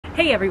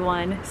Hey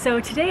everyone!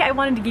 So today I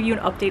wanted to give you an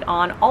update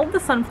on all of the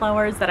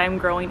sunflowers that I'm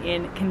growing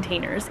in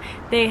containers.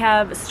 They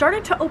have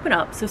started to open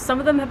up, so some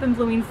of them have been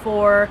blooming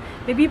for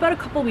maybe about a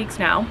couple weeks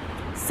now.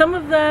 Some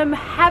of them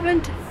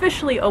haven't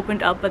officially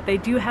opened up, but they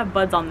do have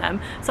buds on them.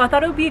 So I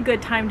thought it would be a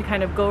good time to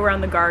kind of go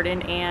around the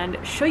garden and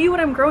show you what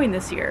I'm growing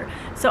this year.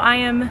 So I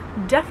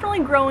am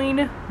definitely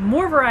growing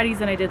more varieties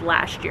than I did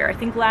last year. I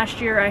think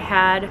last year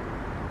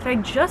did I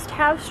just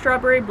have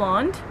strawberry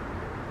blonde?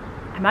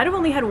 I might have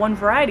only had one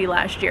variety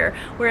last year,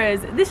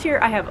 whereas this year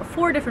I have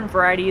 4 different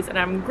varieties and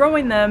I'm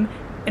growing them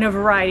in a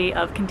variety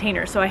of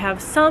containers. So I have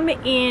some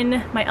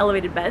in my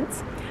elevated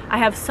beds, I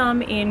have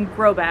some in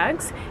grow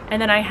bags,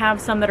 and then I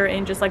have some that are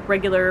in just like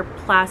regular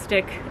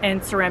plastic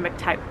and ceramic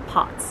type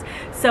pots.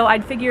 So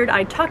I'd figured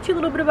I'd talk to you a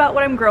little bit about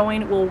what I'm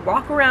growing, we'll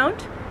walk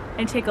around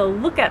and take a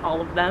look at all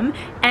of them,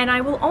 and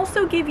I will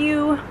also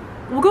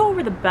we'll go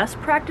over the best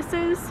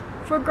practices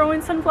for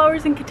growing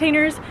sunflowers in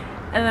containers,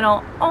 and then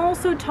I'll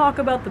also talk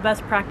about the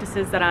best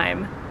practices that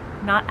I'm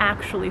not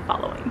actually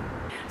following.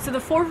 So the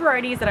 4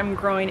 varieties that I'm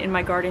growing in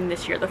my garden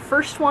this year. The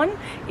first one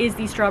is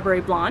the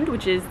strawberry blonde,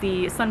 which is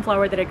the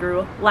sunflower that I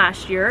grew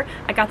last year.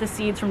 I got the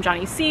seeds from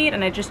Johnny's Seed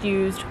and I just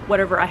used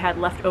whatever I had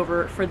left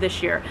over for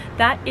this year.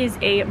 That is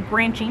a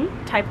branching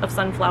type of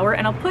sunflower,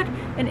 and I'll put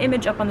an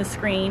image up on the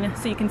screen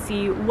so you can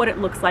see what it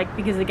looks like,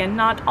 because again,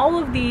 not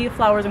all of the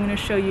flowers I'm going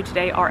to show you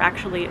today are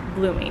actually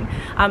blooming.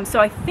 So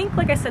I think,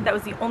 like I said, that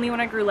was the only one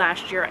I grew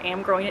last year. I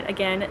am growing it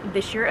again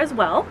this year as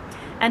well.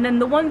 And then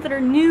the ones that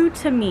are new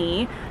to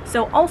me,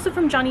 so also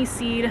from Johnny's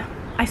Seed,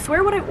 I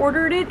swear when I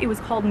ordered it, it was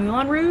called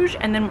Moulin Rouge,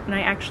 and then when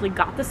I actually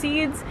got the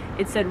seeds,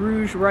 it said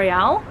Rouge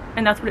Royale,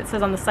 and that's what it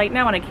says on the site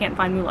now, and I can't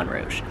find Moulin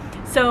Rouge.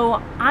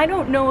 So I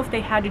don't know if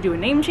they had to do a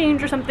name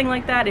change or something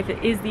like that, if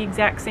it is the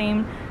exact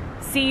same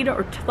seed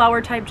or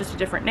flower type, just a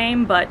different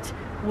name, but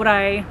what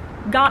I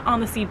got on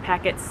the seed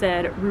packet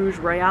said Rouge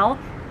Royale.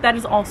 That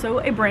is also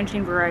a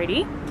branching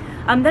variety.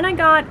 Then I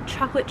got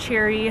chocolate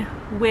cherry,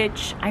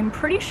 which I'm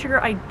pretty sure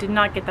I did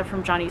not get that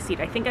from Johnny's Seed.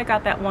 I think I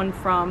got that one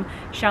from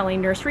Chalet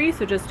Nursery,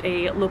 so just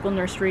a local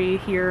nursery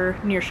here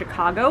near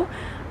Chicago.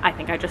 I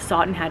think I just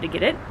saw it and had to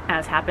get it,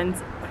 as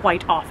happens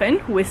quite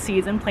often with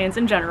seeds and plants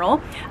in general.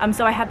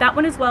 So I have that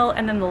one as well,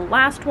 and then the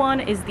last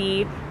one is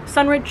the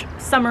Sunrich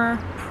Summer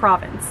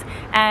Province,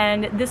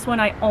 and this one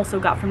I also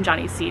got from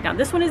Johnny's Seed. Now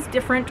this one is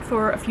different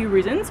for a few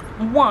reasons.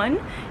 One,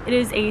 it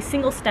is a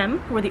single stem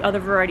where the other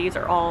varieties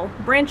are all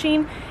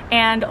branching,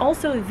 and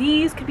also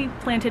these could be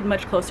planted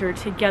much closer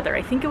together.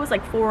 I think it was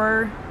like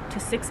 4 to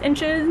 6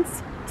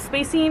 inches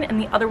spacing, and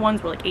the other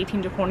ones were like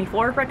 18 to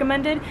 24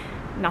 recommended.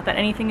 Not that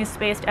anything is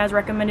spaced as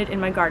recommended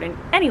in my garden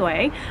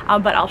anyway,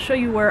 but I'll show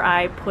you where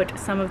I put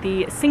some of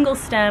the single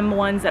stem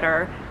ones that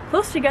are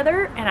close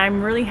together, and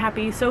I'm really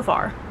happy so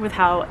far with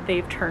how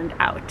they've turned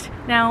out.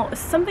 Now,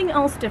 something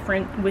else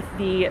different with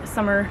the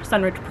Summer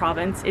Sunrich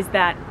Province is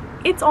that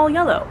it's all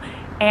yellow.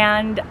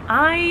 And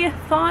I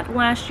thought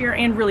last year,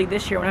 and really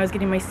this year when I was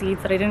getting my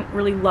seeds, that I didn't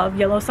really love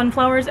yellow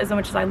sunflowers as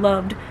much as I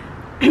loved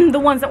the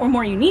ones that were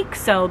more unique,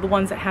 so the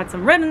ones that had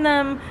some red in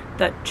them,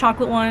 the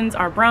chocolate ones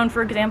are brown,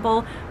 for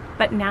example.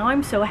 But now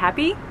I'm so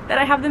happy that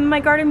I have them in my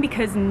garden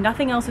because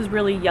nothing else is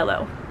really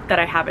yellow that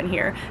I have in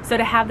here. So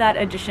to have that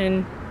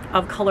addition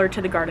of color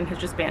to the garden has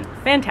just been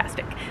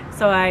fantastic.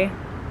 So I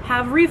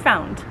have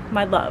refound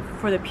my love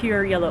for the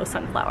pure yellow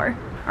sunflower.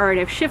 Alright,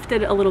 I've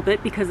shifted a little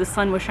bit because the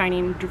sun was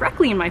shining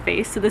directly in my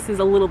face, so this is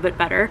a little bit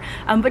better.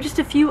 But just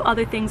a few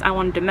other things I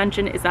wanted to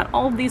mention is that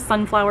all of these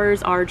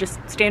sunflowers are just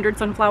standard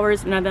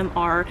sunflowers. None of them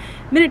are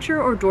miniature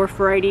or dwarf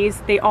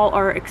varieties. They all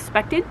are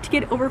expected to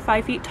get over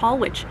 5 feet tall,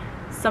 which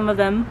some of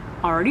them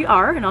already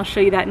are, and I'll show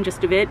you that in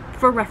just a bit.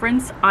 For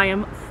reference, I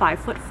am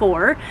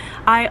 5'4".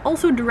 I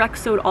also direct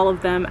sowed all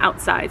of them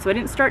outside, so I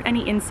didn't start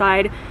any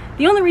inside.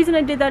 The only reason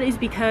I did that is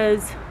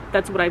because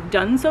that's what I've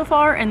done so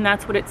far, and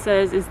that's what it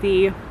says is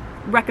the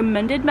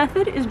recommended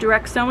method is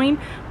direct sowing,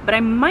 but I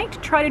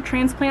might try to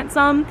transplant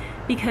some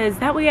because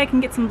that way I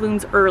can get some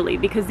blooms early,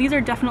 because these are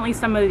definitely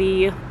some of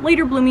the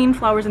later blooming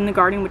flowers in the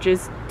garden, which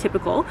is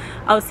typical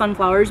of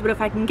sunflowers. But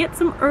if I can get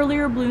some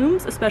earlier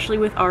blooms, especially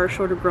with our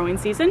shorter growing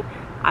season,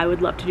 I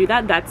would love to do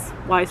that. That's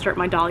why I start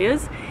my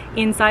dahlias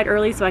inside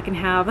early, so I can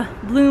have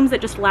blooms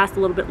that just last a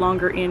little bit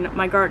longer in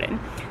my garden.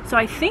 So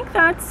I think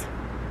that's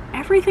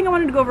everything I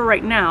wanted to go over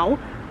right now.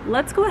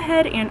 Let's go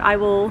ahead and I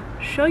will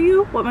show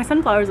you what my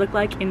sunflowers look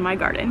like in my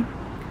garden.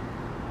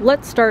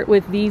 Let's start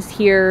with these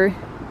here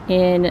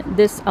in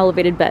this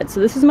elevated bed. So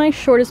this is my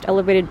shortest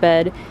elevated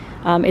bed.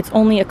 It's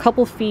only a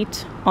couple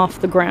feet off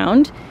the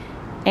ground,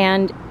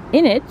 and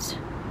in it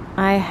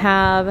I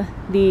have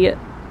the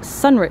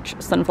Sunrich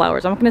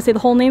sunflowers. I'm not going to say the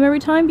whole name every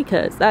time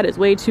because that is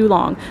way too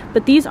long,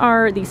 but these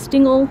are the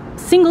single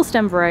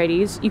stem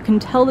varieties. You can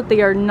tell that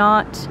they are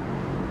not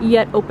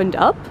yet opened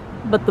up,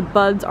 but the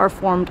buds are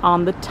formed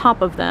on the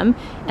top of them,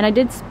 and I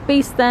did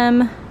space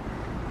them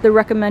the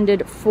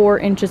recommended 4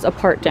 inches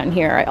apart down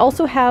here. I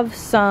also have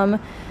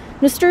some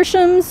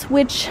nasturtiums,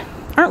 which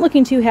aren't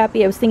looking too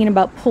happy. I was thinking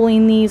about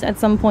pulling these at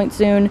some point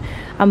soon,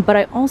 but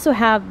I also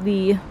have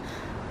the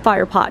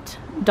fire pot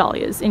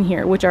dahlias in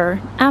here, which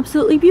are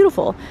absolutely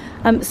beautiful.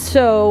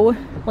 So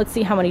let's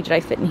see, how many did I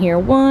fit in here?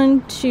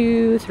 1,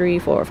 2, 3,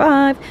 4,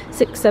 5,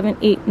 6, 7,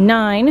 8,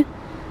 9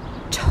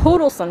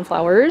 total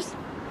sunflowers.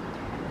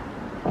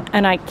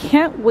 And I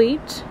can't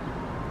wait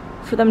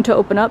for them to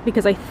open up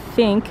because I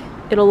think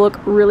it'll look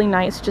really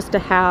nice just to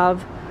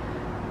have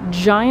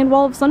giant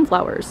wall of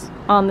sunflowers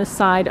on this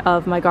side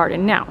of my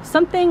garden. Now,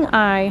 something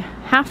I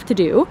have to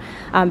do,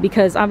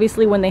 because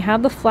obviously when they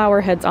have the flower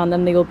heads on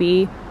them, they will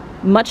be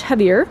much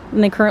heavier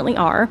than they currently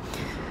are.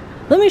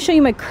 Let me show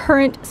you my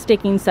current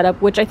staking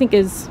setup, which I think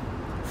is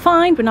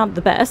fine, but not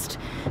the best.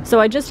 So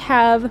I just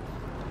have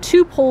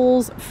 2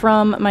 poles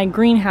from my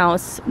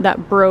greenhouse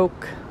that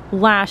broke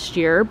last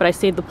year, but I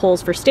saved the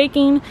poles for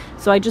staking.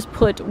 So I just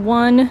put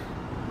one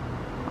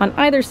on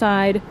either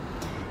side,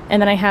 and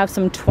then I have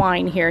some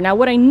twine here. Now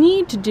what I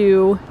need to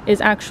do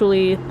is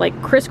actually like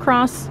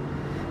crisscross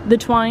the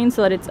twine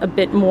so that it's a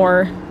bit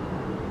more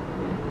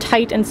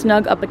tight and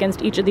snug up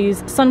against each of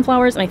these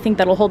sunflowers, and I think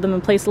that'll hold them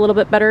in place a little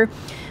bit better.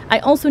 I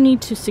also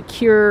need to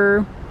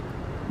secure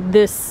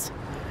this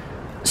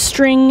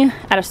string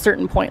at a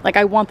certain point. Like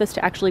I want this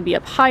to actually be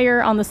up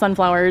higher on the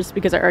sunflowers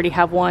because I already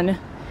have one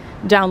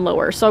down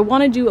lower. So I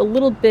want to do a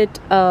little bit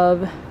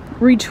of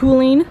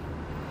retooling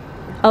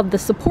of the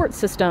support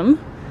system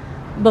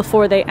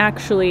before they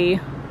actually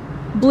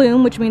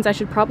bloom, which means I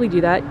should probably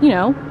do that, you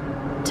know,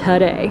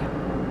 today.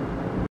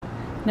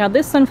 Now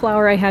this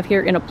sunflower I have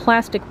here in a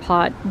plastic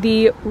pot.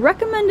 The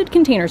recommended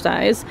container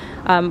size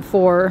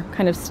for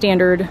kind of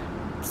standard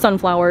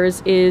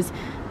sunflowers is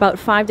about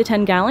 5 to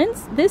 10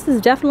 gallons. This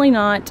is definitely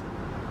not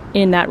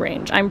in that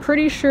range. I'm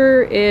pretty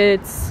sure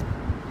it's,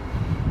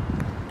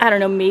 I don't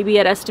know, maybe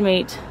I'd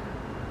estimate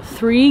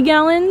 3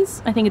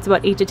 gallons. I think it's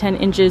about 8 to 10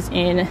 inches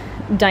in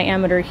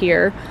diameter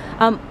here.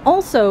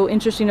 Also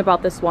interesting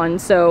about this one,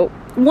 so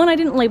one, I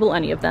didn't label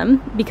any of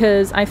them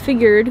because I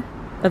figured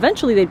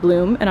eventually they'd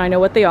bloom and I know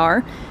what they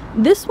are.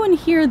 This one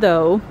here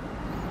though,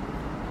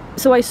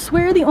 so I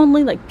swear the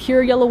only like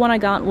pure yellow one I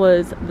got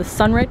was the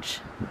Sunrich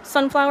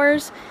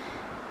sunflowers.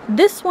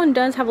 This one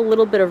does have a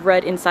little bit of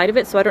red inside of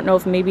it, so I don't know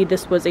if maybe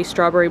this was a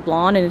strawberry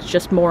blonde and it's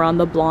just more on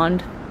the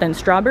blonde than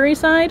strawberry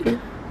side,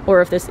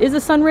 or if this is a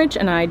Sunrich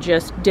and I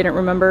just didn't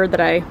remember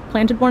that I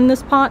planted one in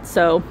this pot,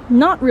 so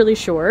not really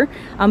sure.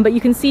 But you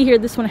can see here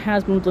this one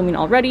has been blooming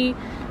already.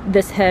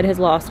 This head has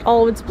lost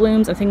all of its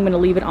blooms. I think I'm going to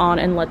leave it on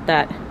and let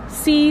that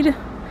seed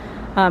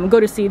go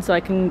to seed so I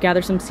can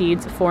gather some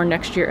seeds for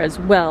next year as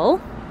well.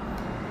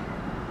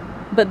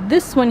 But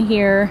this one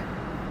here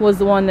was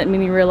the one that made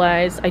me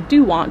realize I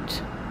do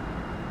want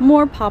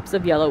more pops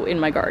of yellow in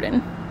my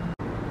garden.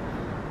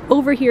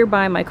 Over here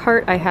by my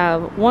cart I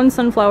have one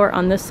sunflower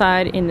on this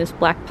side in this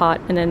black pot,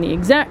 and then the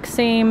exact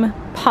same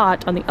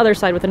pot on the other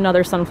side with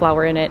another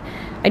sunflower in it.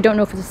 I don't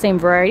know if it's the same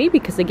variety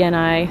because again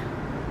I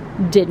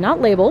did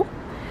not label,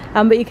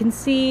 but you can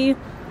see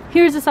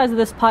here's the size of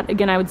this pot.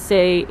 Again, I would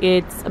say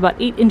it's about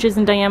 8 inches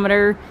in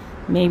diameter,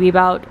 maybe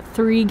about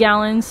 3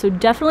 gallons, so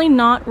definitely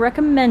not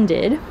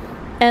recommended.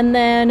 And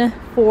then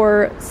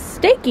for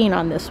staking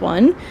on this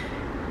one,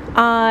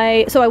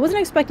 I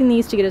wasn't expecting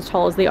these to get as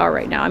tall as they are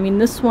right now. I mean,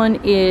 this one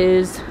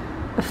is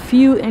a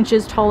few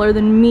inches taller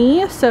than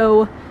me,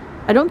 so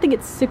I don't think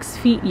it's 6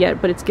 feet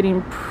yet, but it's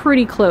getting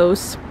pretty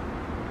close.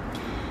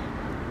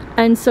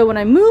 And so when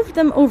I moved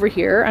them over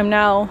here, I'm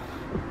now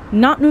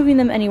not moving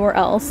them anywhere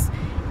else,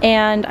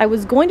 and I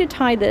was going to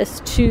tie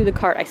this to the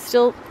cart. I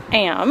still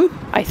am,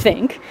 I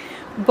think,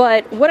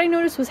 but what I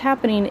noticed was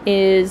happening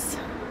is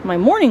my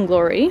morning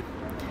glory,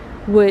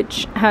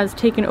 which has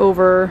taken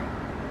over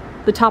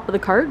the top of the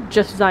cart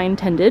just as I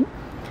intended,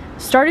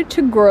 started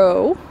to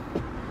grow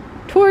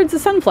towards the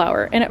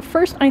sunflower. And at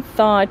first I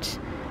thought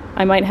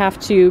I might have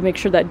to make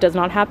sure that does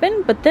not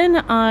happen, but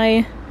then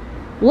I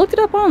looked it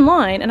up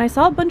online and I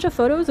saw a bunch of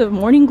photos of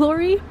morning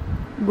glory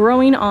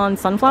growing on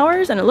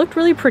sunflowers and it looked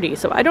really pretty.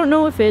 So I don't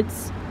know if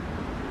it's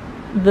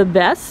the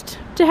best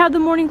to have the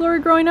morning glory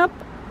growing up,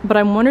 but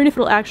I'm wondering if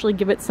it'll actually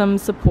give it some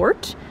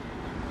support.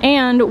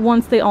 And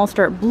once they all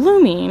start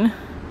blooming,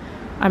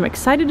 I'm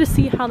excited to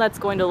see how that's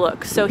going to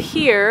look. So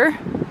here,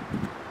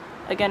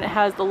 again, it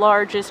has the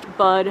largest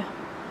bud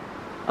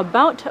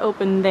about to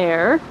open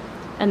there,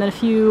 and then a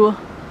few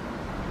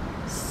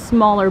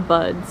smaller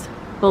buds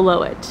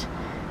below it.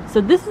 So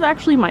this is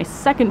actually my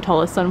second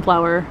tallest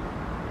sunflower.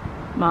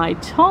 My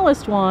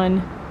tallest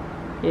one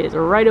is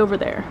right over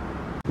there.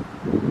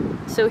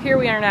 So here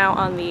we are now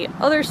on the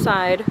other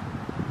side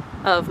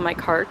of my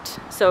cart.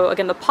 So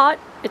again, the pot,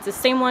 it's the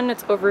same one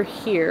that's over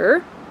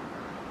here.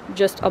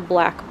 Just a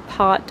black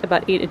pot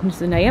about 8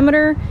 inches in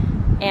diameter,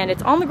 and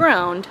it's on the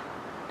ground,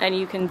 and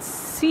you can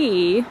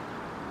see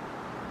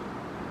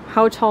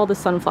how tall the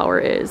sunflower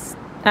is.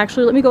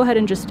 Actually, let me go ahead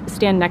and just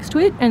stand next to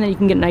it, and then you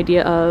can get an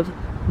idea of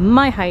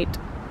my height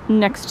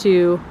next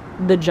to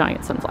the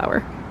giant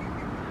sunflower.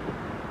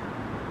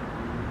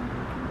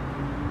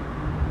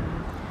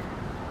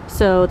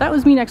 So that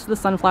was me next to the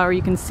sunflower.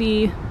 You can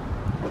see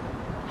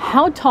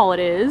how tall it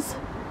is,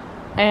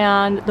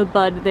 and the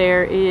bud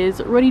there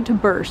is ready to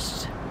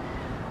burst.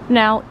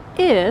 Now,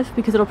 if,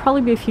 because it'll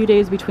probably be a few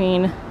days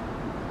between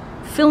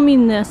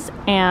filming this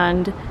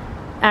and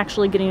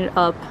actually getting it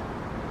up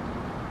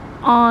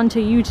onto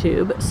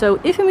YouTube, so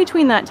if in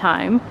between that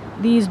time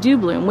these do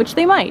bloom, which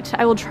they might,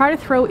 I will try to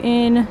throw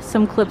in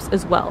some clips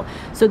as well.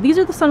 So these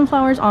are the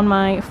sunflowers on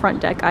my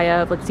front deck. I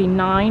have, let's see,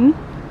 9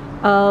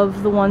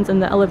 of the ones in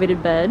the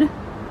elevated bed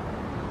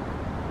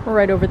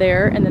right over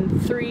there, and then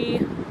 3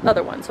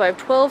 other ones. So I have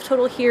 12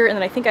 total here, and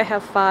then I think I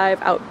have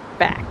 5 out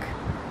back.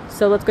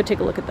 So let's go take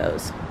a look at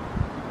those.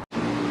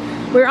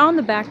 We're on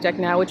the back deck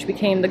now, which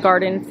became the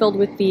garden filled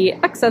with the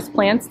excess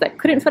plants that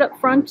couldn't fit up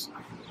front,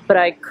 but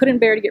I couldn't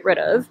bear to get rid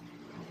of.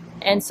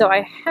 And so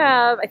I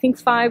have, I think,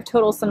 5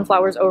 total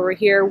sunflowers over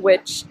here,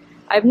 which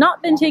I've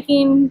not been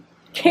taking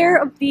care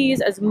of these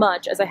as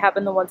much as I have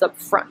in the ones up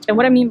front. And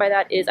what I mean by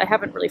that is I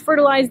haven't really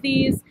fertilized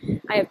these.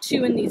 I have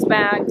 2 in these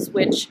bags,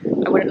 which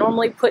I wouldn't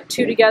normally put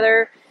 2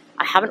 together.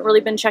 I haven't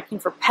really been checking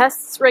for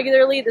pests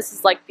regularly. This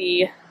is like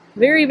the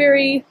very,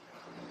 very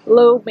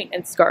low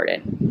maintenance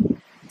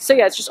garden. So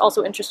yeah, it's just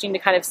also interesting to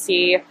kind of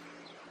see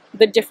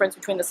the difference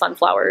between the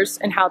sunflowers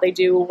and how they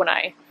do when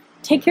I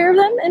take care of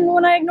them and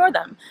when I ignore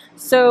them.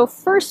 So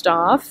first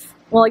off,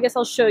 well, I guess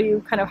I'll show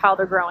you kind of how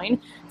they're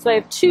growing. So I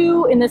have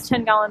 2 in this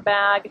 10-gallon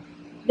bag.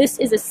 This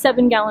is a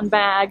 7-gallon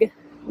bag,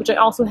 which I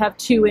also have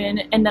 2 in,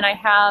 and then I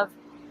have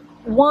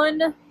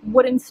 1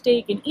 wooden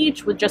stake in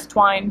each with just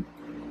twine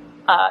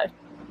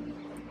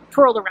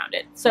twirled around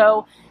it.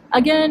 So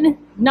again,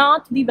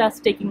 not the best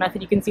staking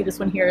method. You can see this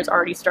one here is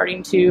already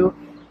starting to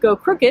go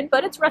crooked,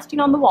 but it's resting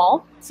on the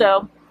wall,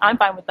 so I'm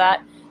fine with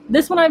that.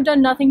 This one I've done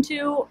nothing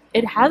to.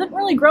 It hasn't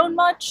really grown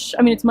much.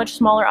 I mean, it's much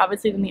smaller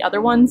obviously than the other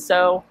ones,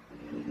 so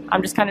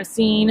I'm just kind of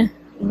seeing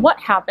what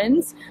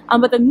happens.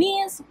 But then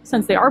these,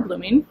 since they are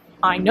blooming,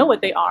 I know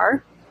what they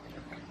are.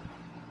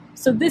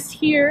 So this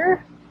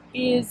here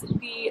is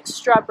the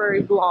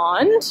strawberry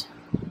blonde.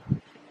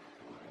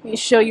 Let me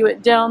show you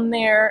it down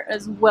there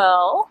as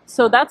well.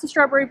 So that's a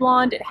strawberry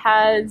blonde. It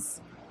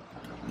has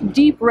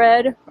deep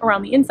red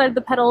around the inside of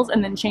the petals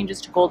and then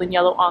changes to golden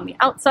yellow on the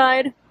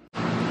outside.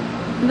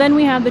 Then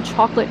we have the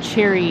chocolate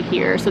cherry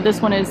here. So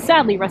this one is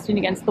sadly resting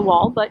against the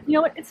wall, but you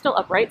know what, it's still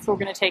upright, so we're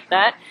gonna take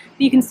that.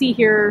 But you can see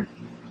here,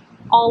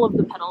 all of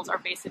the petals are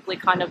basically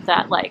kind of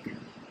that like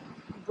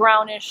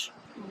brownish,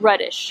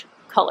 reddish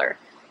color.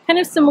 Kind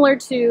of similar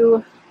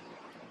to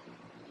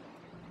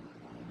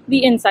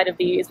the inside of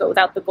these, but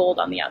without the gold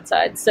on the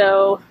outside.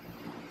 So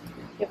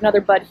we have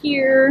another bud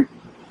here,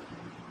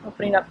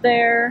 opening up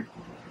there,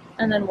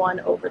 and then one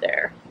over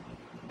there.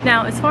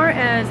 Now, as far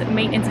as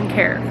maintenance and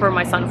care for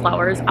my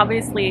sunflowers,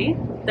 obviously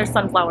they're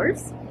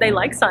sunflowers. They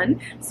like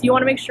sun, so you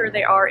want to make sure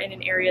they are in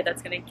an area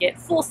that's going to get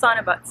full sun,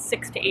 about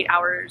 6 to 8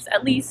 hours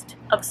at least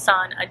of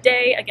sun a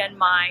day. Again,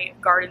 my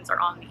gardens are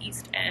on the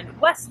east and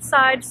west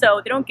side,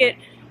 so they don't get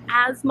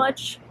as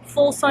much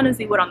full sun as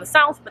they would on the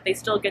south, but they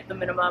still get the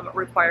minimum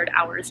required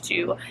hours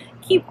to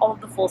keep all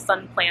of the full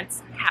sun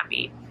plants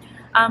happy.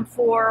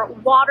 For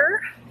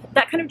water,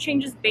 that kind of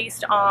changes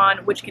based on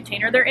which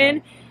container they're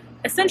in.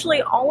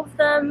 Essentially, all of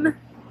them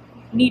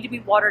need to be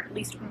watered at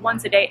least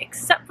once a day,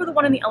 except for the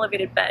one in the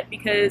elevated bed,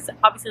 because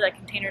obviously that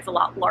container is a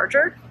lot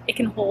larger. It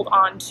can hold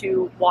on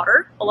to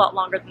water a lot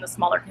longer than the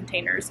smaller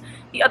containers.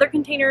 The other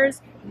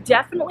containers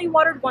definitely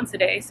watered once a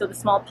day, so the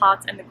small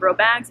pots and the grow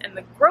bags. And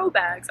the grow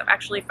bags I've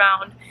actually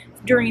found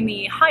during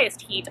the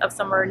highest heat of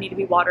summer need to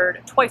be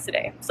watered twice a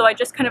day. So I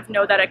just kind of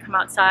know that I come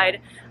outside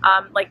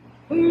like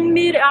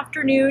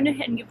mid-afternoon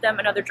and give them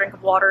another drink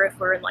of water if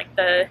we're in like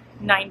the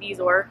 90s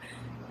or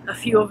a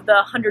few of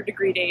the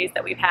 100-degree days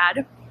that we've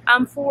had.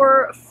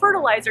 For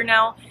fertilizer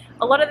now,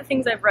 a lot of the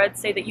things I've read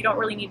say that you don't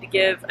really need to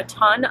give a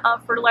ton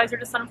of fertilizer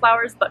to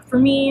sunflowers, but for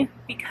me,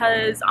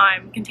 because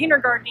I'm container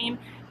gardening,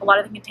 a lot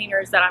of the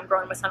containers that I'm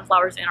growing my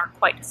sunflowers in are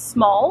quite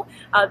small.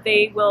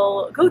 They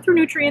will go through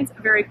nutrients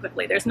very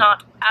quickly. There's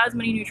not as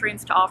many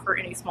nutrients to offer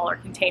in a smaller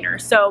container.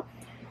 So,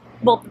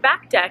 well, the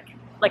back deck,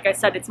 like I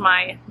said, it's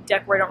my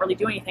deck where I don't really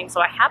do anything,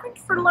 so I haven't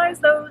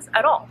fertilized those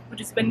at all,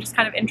 which has been just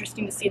kind of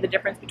interesting to see the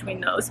difference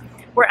between those.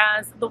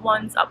 Whereas the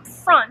ones up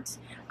front,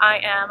 I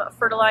am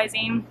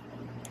fertilizing,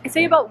 I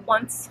say about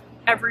once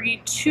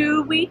every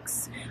 2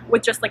 weeks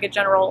with just like a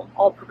general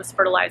all-purpose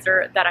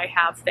fertilizer that I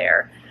have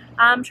there.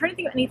 I'm trying to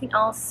think of anything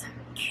else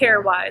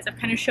care-wise. I've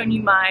kind of shown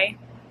you my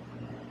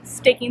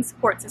staking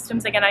support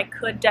systems. Again, I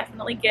could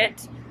definitely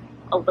get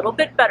a little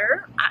bit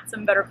better at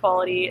some better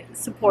quality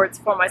supports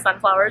for my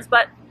sunflowers,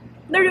 but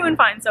they're doing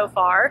fine so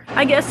far.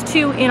 I guess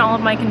too, in all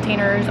of my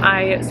containers,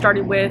 I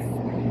started with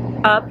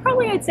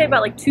probably I'd say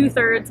about like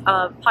 2/3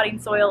 of potting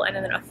soil and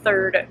then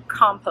 1/3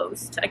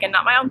 compost. Again,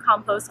 not my own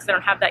compost because I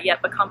don't have that yet,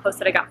 but compost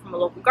that I got from a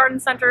local garden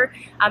center,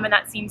 and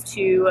that seems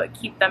to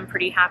keep them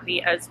pretty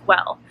happy as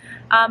well.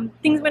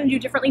 Things I'm going to do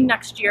differently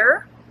next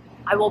year,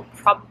 I will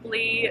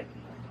probably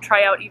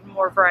try out even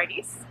more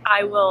varieties.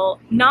 I will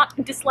not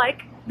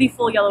dislike the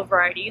full yellow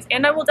varieties,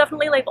 and I will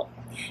definitely label.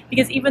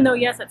 Because even though,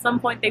 yes, at some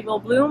point they will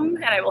bloom,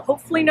 and I will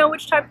hopefully know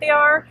which type they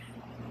are,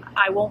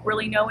 I won't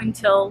really know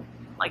until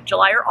like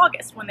July or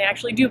August when they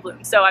actually do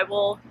bloom. So I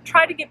will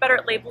try to get better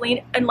at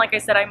labeling, and like I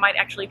said, I might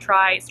actually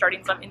try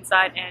starting some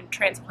inside and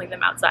transplanting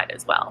them outside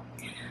as well.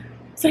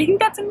 So I think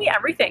that's gonna be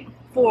everything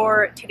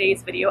for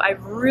today's video.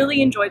 I've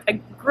really enjoyed, I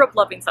grew up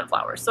loving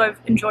sunflowers, so I've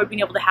enjoyed being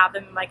able to have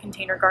them in my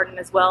container garden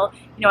as well.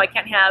 You know, I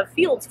can't have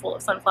fields full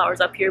of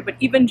sunflowers up here, but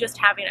even just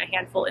having a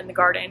handful in the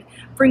garden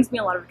brings me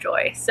a lot of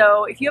joy.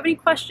 So if you have any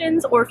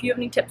questions or if you have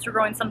any tips for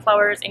growing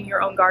sunflowers in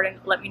your own garden,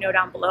 let me know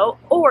down below.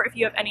 Or if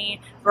you have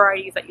any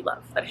varieties that you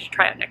love that I should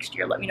try out next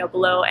year, let me know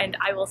below, and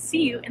I will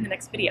see you in the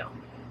next video.